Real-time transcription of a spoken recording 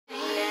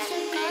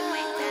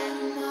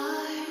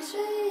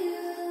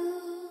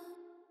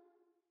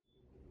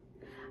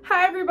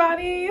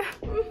everybody.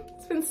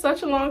 It's been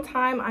such a long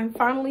time. I'm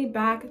finally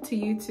back to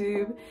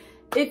YouTube.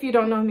 If you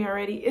don't know me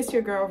already, it's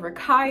your girl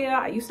Rakiyah.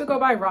 I used to go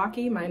by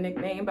Rocky, my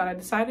nickname, but I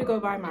decided to go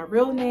by my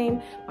real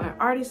name, my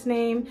artist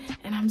name,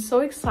 and I'm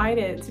so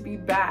excited to be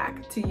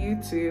back to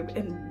YouTube.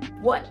 And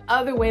what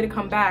other way to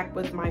come back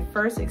with my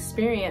first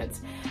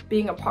experience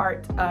being a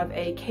part of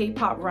a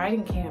K-pop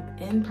writing camp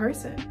in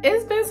person.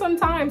 It's been some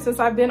time since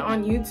I've been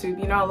on YouTube.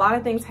 You know, a lot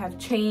of things have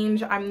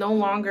changed. I'm no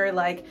longer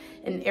like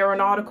an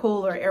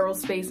aeronautical or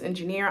aerospace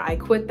engineer. I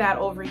quit that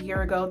over a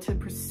year ago to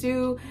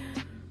pursue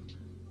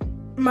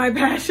my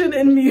passion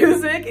in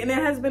music, and it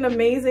has been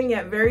amazing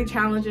yet very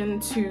challenging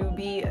to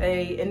be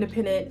an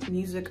independent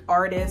music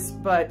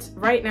artist. But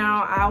right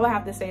now, all I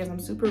have to say is I'm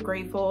super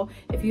grateful.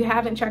 If you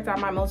haven't checked out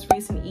my most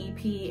recent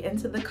EP,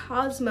 Into the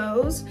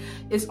Cosmos,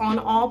 it's on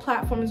all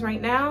platforms right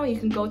now. You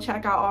can go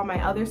check out all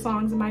my other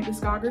songs in my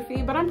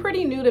discography. But I'm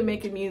pretty new to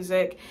making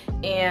music,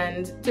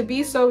 and to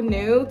be so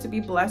new, to be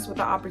blessed with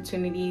the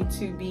opportunity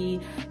to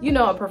be, you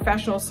know, a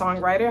professional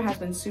songwriter has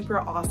been super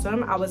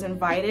awesome. I was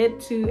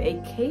invited to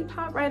a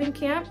K-pop writing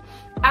camp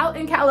out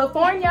in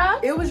California.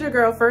 It was your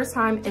girl first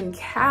time in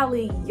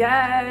Cali.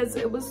 Yes,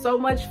 it was so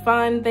much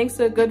fun. Thanks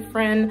to a good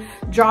friend,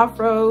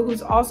 Joffro,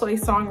 who's also a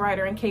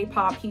songwriter in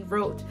K-pop. He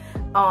wrote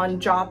on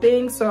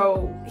Jopping,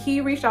 so he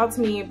reached out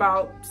to me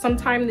about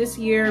sometime this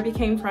year,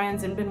 became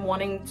friends, and been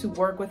wanting to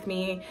work with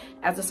me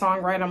as a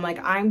songwriter. I'm like,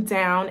 I'm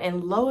down.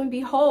 And lo and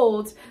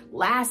behold,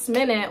 last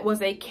minute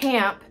was a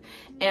camp,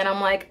 and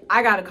I'm like,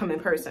 I gotta come in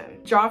person.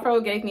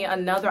 Joffro gave me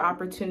another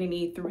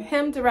opportunity through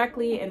him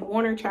directly in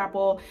Warner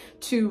Chapel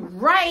to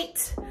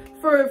write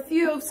for a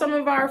few of some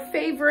of our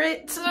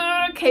favorite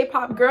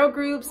K-pop girl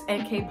groups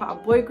and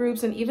K-pop boy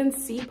groups, and even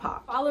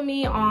Cpop. Follow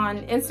me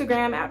on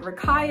Instagram at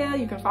Rakiyah.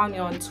 You can follow me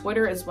on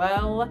Twitter as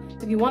well.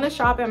 If you want to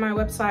shop at my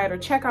website or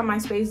check out my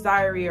space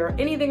diary or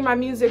anything, my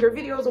music or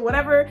videos or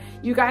whatever,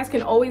 you guys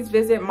can always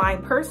visit my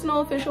personal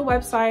official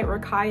website,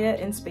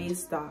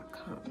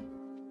 rakiyahinspace.com.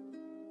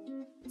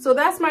 So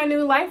that's my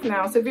new life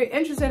now. So if you're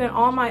interested in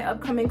all my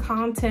upcoming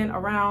content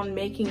around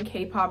making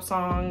K-pop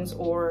songs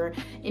or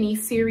any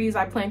series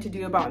I plan to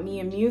do about me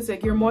and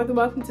music, you're more than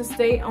welcome to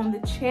stay on the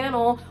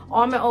channel.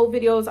 All my old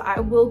videos I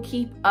will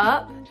keep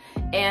up,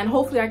 and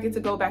hopefully I get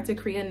to go back to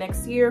Korea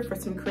next year for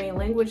some Korean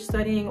language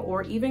studying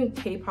or even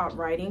K-pop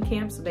writing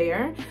camps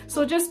there.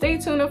 So just stay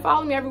tuned and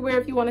follow me everywhere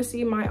if you want to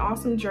see my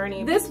awesome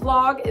journey. This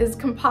vlog is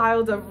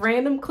compiled of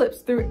random clips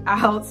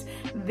throughout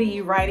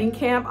the writing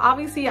camp.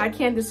 Obviously I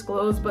can't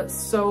disclose but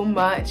so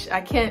much.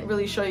 I can't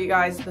really show you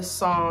guys the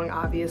song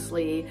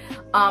obviously,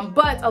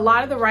 but a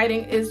lot of the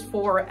writing is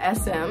for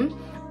SM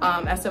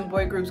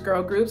boy groups,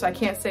 girl groups. I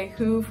can't say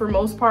who for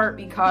most part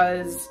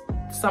because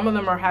some of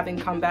them are having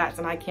comebacks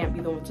and I can't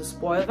be the one to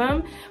spoil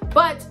them,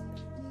 but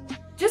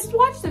just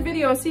watch the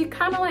video and see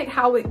kind of like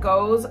how it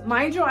goes.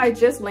 Mind you, I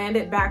just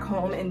landed back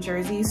home in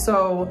Jersey,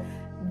 so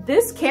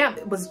this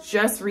camp was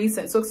just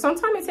recent. So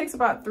sometimes it takes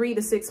about 3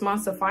 to 6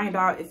 months to find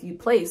out if you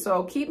place.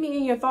 So keep me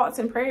in your thoughts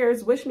and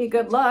prayers, wish me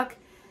good luck,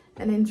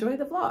 and enjoy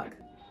the vlog.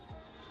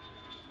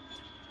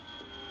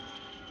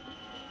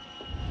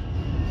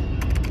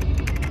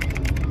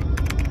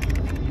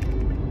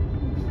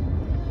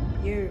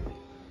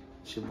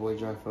 It's your boy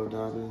Joffro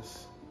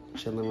Davis,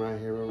 chilling right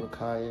here with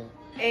Rakiyah,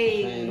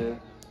 Hey, Hannah,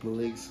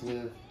 Malik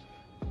Swift.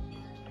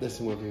 There's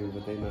some more people,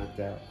 but they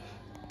knocked out.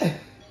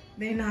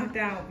 They knocked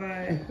out,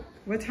 but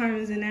what time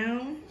is it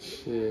now?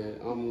 Shit,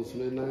 almost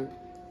midnight.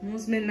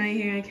 Almost midnight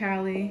here in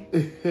Cali.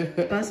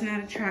 Busting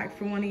out a track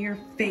for one of your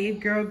fave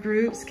girl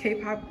groups,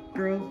 K-pop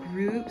girl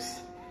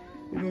groups.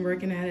 We've been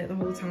working at it the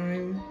whole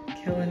time,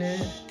 killing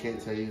it.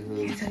 Can't tell you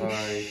who,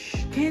 sorry.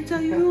 Can't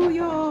tell you who,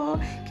 y'all.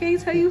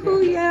 Can't tell you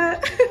who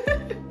yet.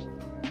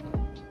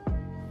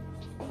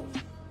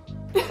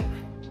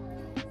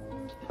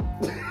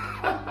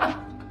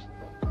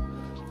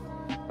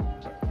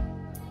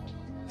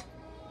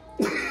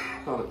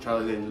 Oh,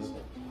 Charlie didn't just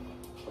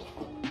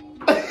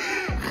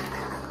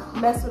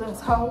Mess with us,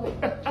 hoe.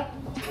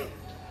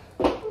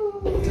 I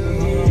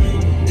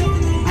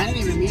didn't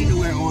even mean to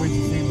wear orange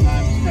at the same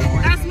time.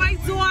 That's my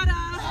daughter.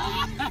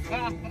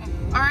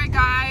 All right,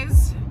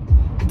 guys.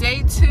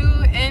 Day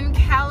 2 in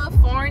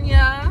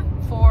California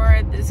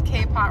for this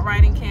K-pop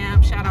writing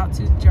camp. Shout out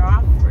to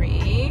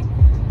Joffrey.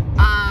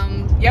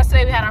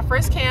 Yesterday we had our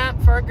first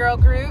camp for a girl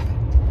group.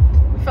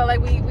 We felt like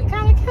we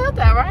kind of killed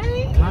that,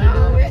 right? Kind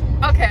of.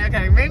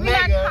 Okay. Maybe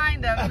Mega. not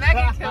kind of.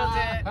 Megan killed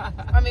it.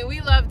 I mean, we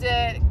loved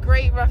it.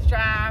 Great rough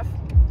draft.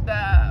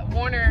 The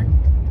Warner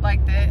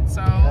liked it,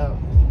 so Yeah.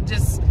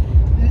 just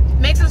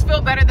makes us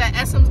feel better that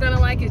SM's gonna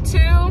like it too.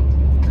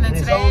 And then It's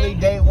today, only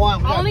day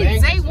 1. only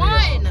day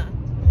 1.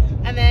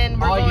 And then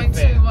we're All you going to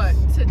fans. what?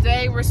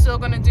 Today we're still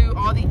gonna do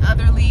all the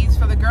other leads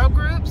for the girl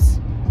groups,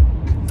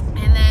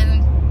 and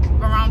then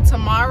around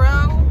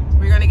tomorrow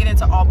we're gonna get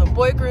into all the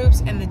boy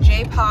groups and the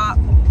J-pop,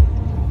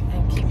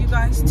 and keep you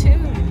guys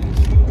tuned.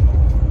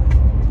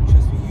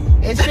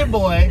 It's your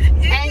boy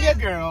and your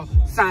girl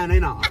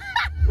signing off.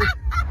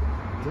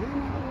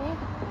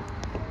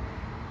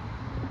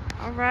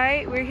 All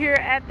right, we're here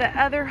at the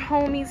other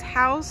homie's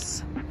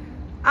house.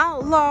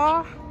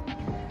 Outlaw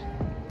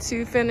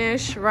to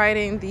finish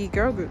writing the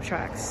girl group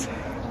tracks.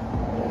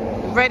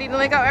 Ready to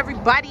link up,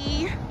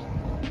 everybody?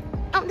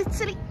 Out the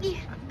city.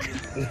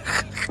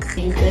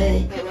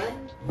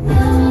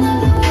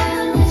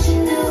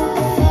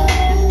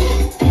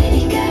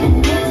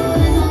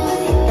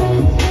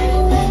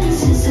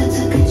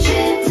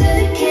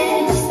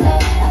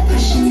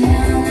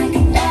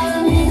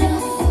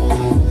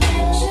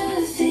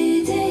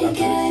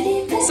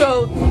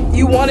 So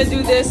you want to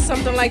do this,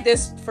 something like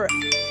this for?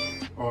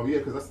 Oh yeah,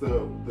 because that's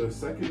the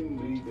second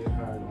lead they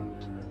had on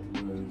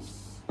there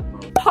was.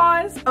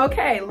 Pause.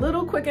 Okay,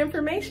 little quick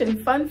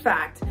information. Fun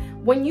fact.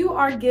 When you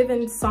are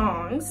given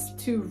songs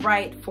to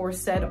write for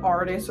said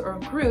artist or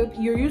group,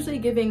 you're usually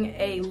giving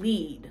a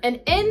lead. And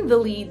in the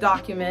lead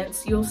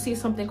documents, you'll see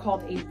something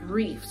called a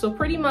brief. So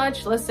pretty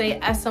much, let's say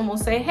SM will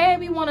say, hey,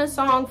 we want a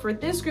song for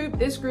this group,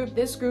 this group,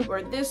 this group,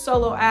 or this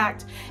solo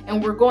act,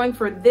 and we're going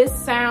for this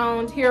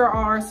sound. Here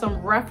are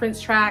some reference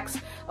tracks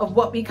of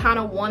what we kind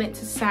of want it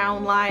to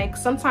sound like.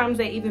 Sometimes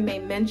they even may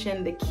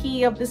mention the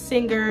key of the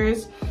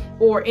singers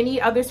or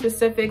any other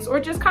specifics, or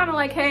just kind of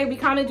like, hey, we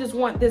kind of just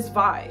want this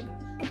vibe.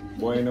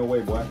 Boy, ain't no way,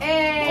 boy.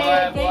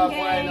 Hey, boy,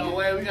 ain't no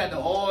way. We got the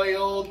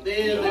oil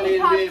things in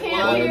this bitch,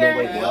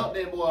 boy. Help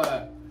that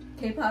boy.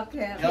 K-pop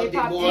camp. Help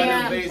that boy,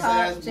 the face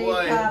ass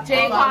boy.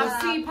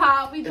 J-pop,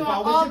 C-pop, we doing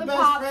all the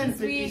pops this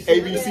week.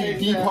 ABC,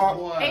 D-pop.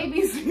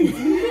 ABC,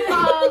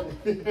 D-pop.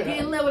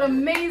 Getting lit with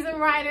amazing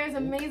writers,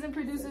 amazing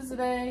producers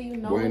today. You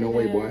know Boy, ain't no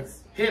way, boy.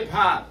 Hip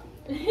hop.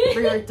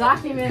 We're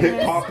documenting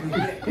Hip hop.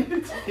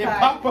 Hip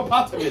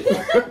hop hippopotamus.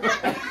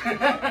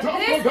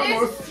 This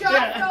is Joe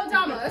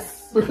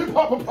The hip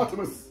hop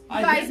hippopotamus. I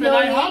guys hip know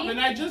and I me. hop and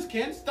I just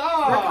can't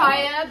stop.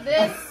 Rakiyah,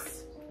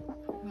 this. You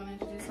want to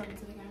introduce something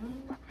to the camera?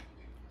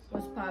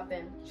 What's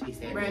poppin'? She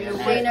said, Brand new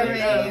Shayna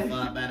Ray.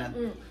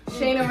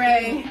 Shayna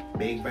Ray.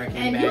 Big Birkin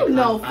And bag, you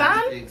know,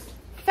 hot fam. sticks.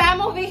 Fam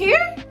over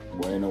here.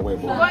 Boy, ain't no way,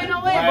 boy. Boy, no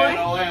way, Boy, boy.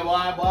 no way,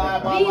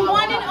 boy. The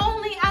one and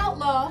only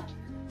outlaw.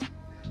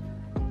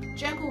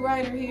 Jekyll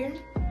Ryder here.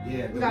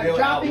 Yeah, We got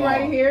Dropping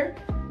right here.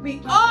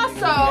 We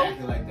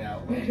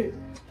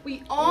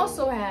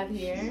also have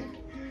here.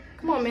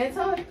 Come on, man.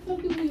 Tell people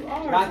who you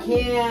are.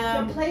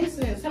 Rakiyah. The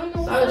places. Tell them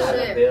Oh, what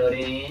shit.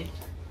 Building.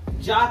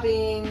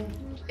 Dropping.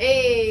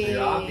 Hey.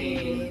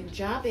 Dropping.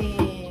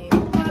 Dropping.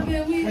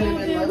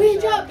 We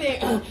dropping.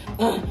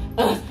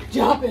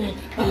 Dropping.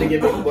 Nigga,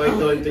 big boy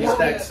throwing 3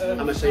 stacks. I'm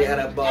gonna show you how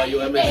to ball you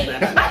MS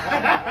snatch.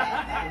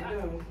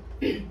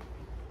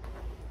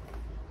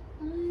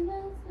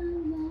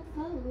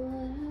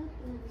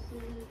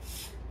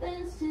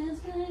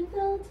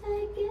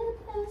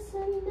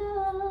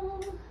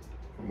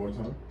 One more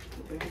time.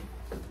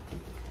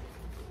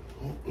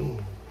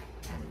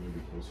 Maybe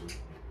closer.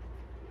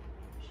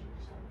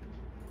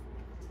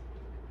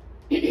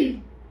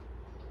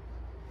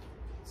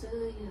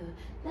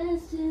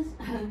 That's just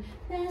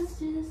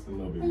A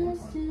little bit more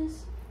time.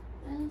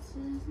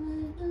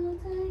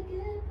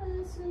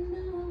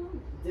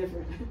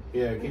 Different.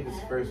 Yeah, get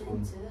this first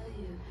one.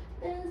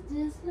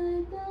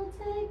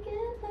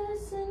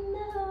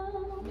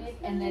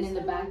 And then in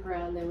the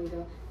background, then we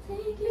go.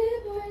 Take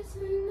it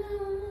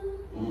personal.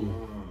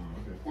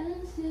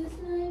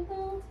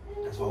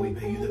 That's why we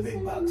pay you the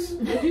big bucks.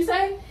 What'd you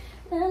say?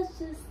 That's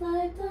just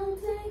like, don't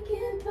take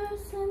it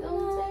personal.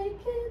 Don't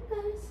take it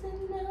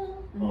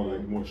personal. Oh,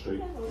 like more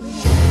straight.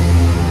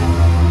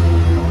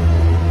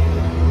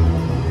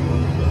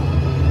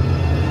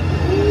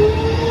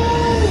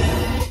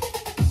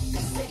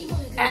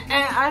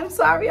 I'm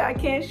sorry I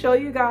can't show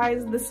you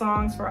guys the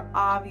songs for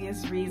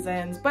obvious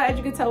reasons, but as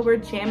you can tell, we're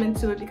jamming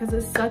to it because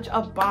it's such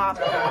a bop.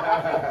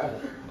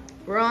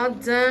 We're all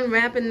done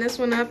wrapping this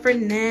one up for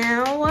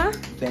now.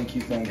 Thank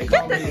you. Get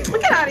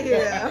out of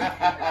here.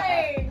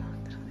 Hey.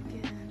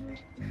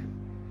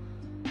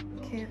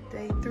 Can't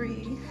day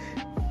 3.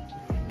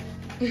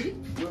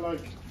 We're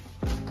like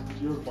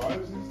your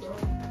vibes and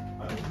stuff.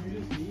 I think you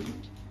just need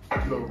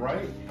the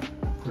right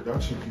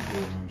production people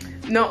around you.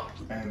 No,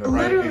 And the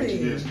right literally.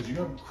 engineers, because you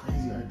have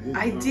crazy ideas.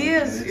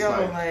 Ideas, yo,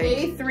 like.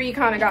 Day 3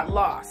 kind of got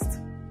lost.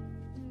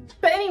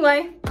 But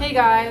anyway, hey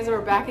guys,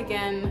 we're back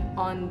again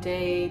on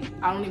day,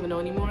 I don't even know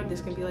anymore. This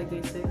can be like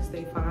day 6,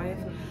 day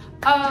 5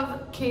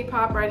 of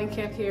K-pop writing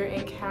camp here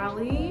in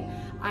Cali.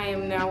 I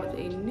am now with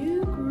a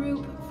new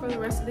group for the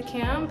rest of the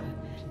camp.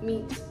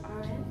 Meet RX.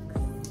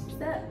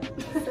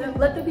 So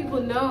let the people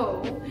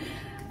know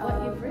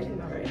what you've written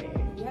already.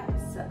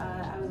 Yes,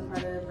 I was a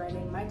part of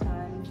writing My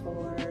Time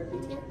for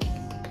BTS.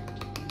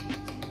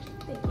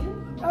 Thank you.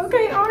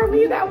 Okay,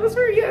 Army, that was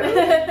for you.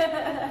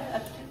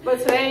 But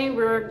today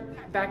we're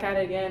back at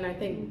it again. I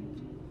think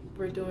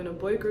we're doing a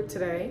boy group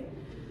today.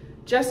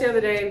 Just the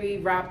other day, we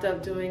wrapped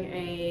up doing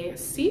a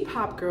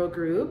Cpop girl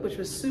group, which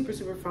was super,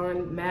 super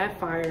fun. Mad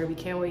fire. We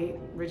can't wait.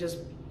 We're just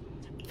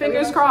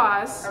fingers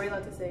crossed. Are we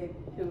allowed to say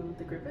who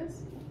the group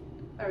is?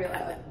 Are we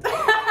allowed?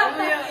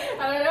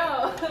 I don't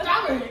know.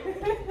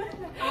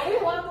 Are we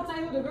allowed to say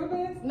who the group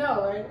is?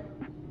 No, right?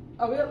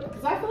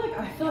 Because I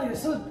feel like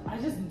it's so. I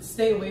just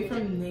stay away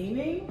from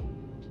naming.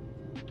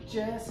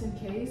 just in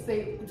case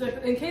they,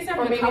 in case they're Or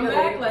gonna maybe come the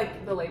back, label.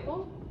 like The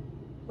label?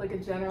 Like a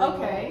general.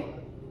 okay.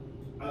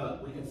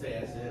 We can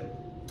say SM.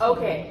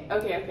 Okay.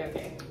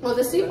 Well,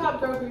 the Cpop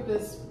girl group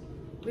is,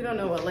 we don't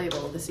know what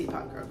label the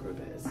Cpop girl group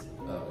is.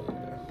 Oh,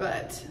 yeah.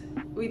 But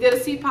we did a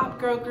Cpop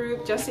girl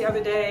group just the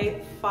other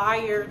day.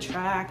 Fire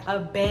track, a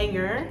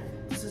banger.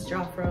 This is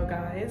Jafro,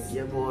 guys.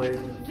 Yeah, boy.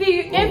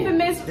 The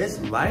infamous This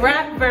light.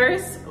 rap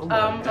verse Oh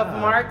my of God.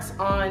 Marks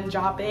on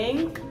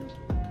Jopping.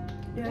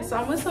 Yes,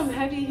 I'm with some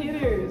heavy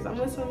hitters. I'm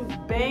with some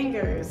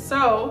bangers.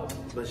 So,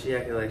 But she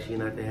acting like she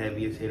not the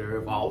heaviest hitter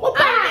of all.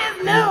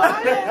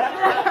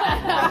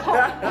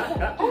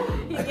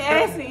 He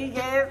guessed.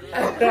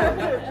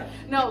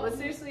 No, but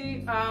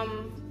seriously,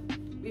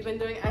 we've been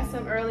doing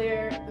SM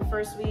earlier the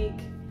first week.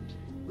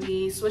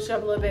 We switched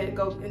up a little bit,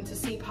 go into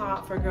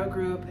Cpop for girl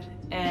group,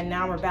 and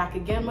now we're back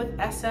again with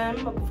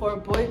SM for a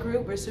boy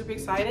group. We're super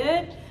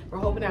excited. We're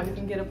hoping that we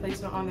can get a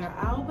placement on their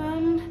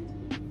album.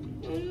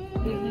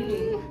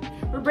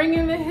 We're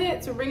bringing the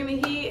hits, we're bringing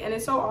the heat, and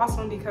it's so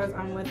awesome because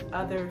I'm with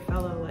other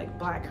fellow like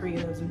Black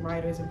creatives and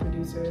writers and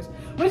producers,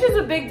 which is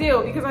a big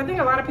deal because I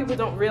think a lot of people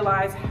don't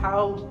realize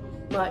how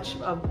much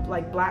of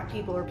like Black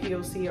people or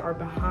POC are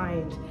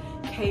behind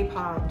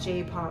K-pop,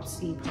 J-pop,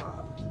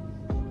 C-pop.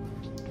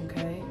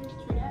 Okay?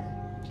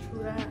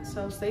 True that.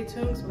 So stay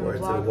tuned. So we're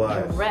gonna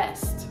vlog the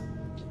rest.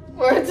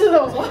 Word to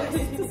the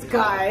wise. This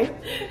guy.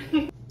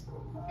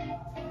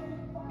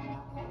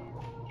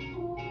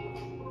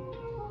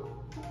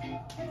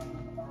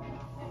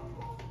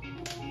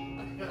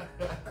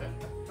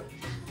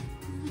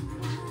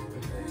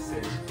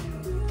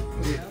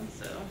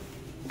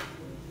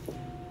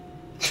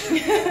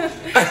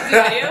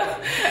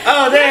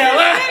 Oh, damn.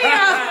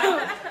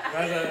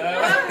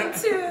 Welcome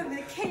to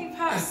the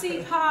K-pop,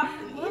 C-pop.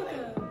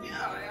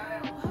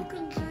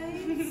 Welcome,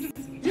 guys.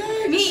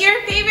 Meet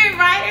your favorite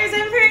writers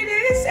and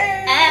producers.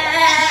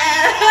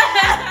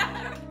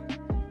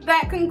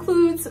 That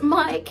concludes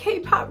my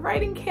K-pop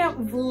writing camp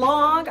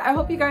vlog. I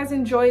hope you guys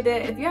enjoyed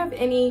it. If you have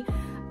any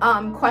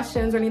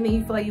questions or anything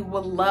you feel like you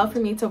would love for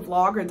me to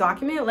vlog or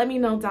document, let me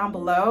know down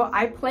below.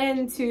 I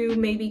plan to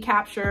maybe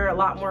capture a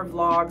lot more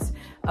vlogs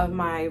of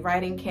my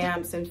writing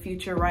camps and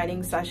future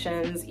writing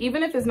sessions.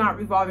 Even if it's not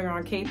revolving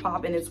around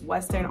K-pop and it's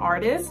Western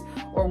artists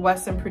or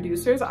Western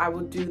producers, I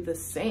will do the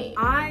same.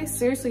 I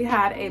seriously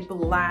had a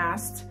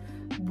blast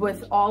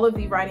with all of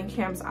the writing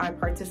camps I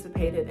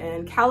participated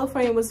in.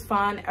 California was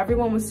fun.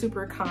 Everyone was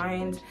super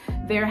kind.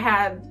 There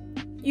had,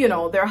 you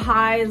know, their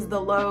highs, the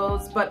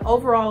lows, but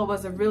overall it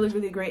was a really,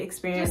 really great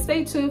experience. Just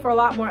stay tuned for a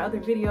lot more other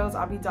videos.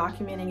 I'll be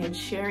documenting and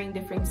sharing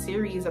different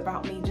series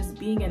about me just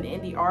being an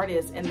indie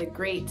artist and the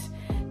great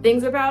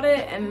things about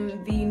it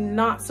and the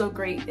not so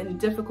great and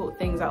difficult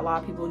things that a lot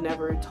of people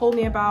never told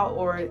me about,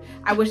 or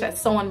I wish that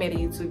someone made a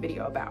YouTube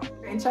video about.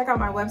 And check out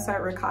my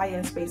website,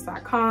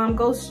 rakiyahinspace.com.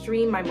 Go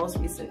stream my most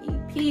recent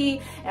EP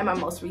and my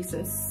most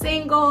recent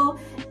single,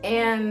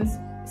 and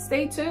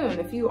stay tuned.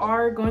 If you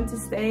are going to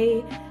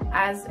stay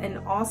as an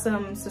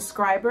awesome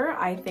subscriber,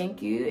 I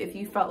thank you. If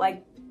you felt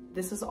like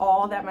this is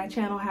all that my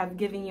channel have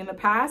given you in the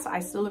past,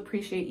 I still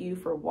appreciate you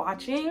for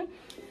watching.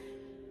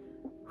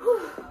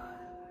 Whew.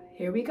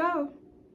 Here we go.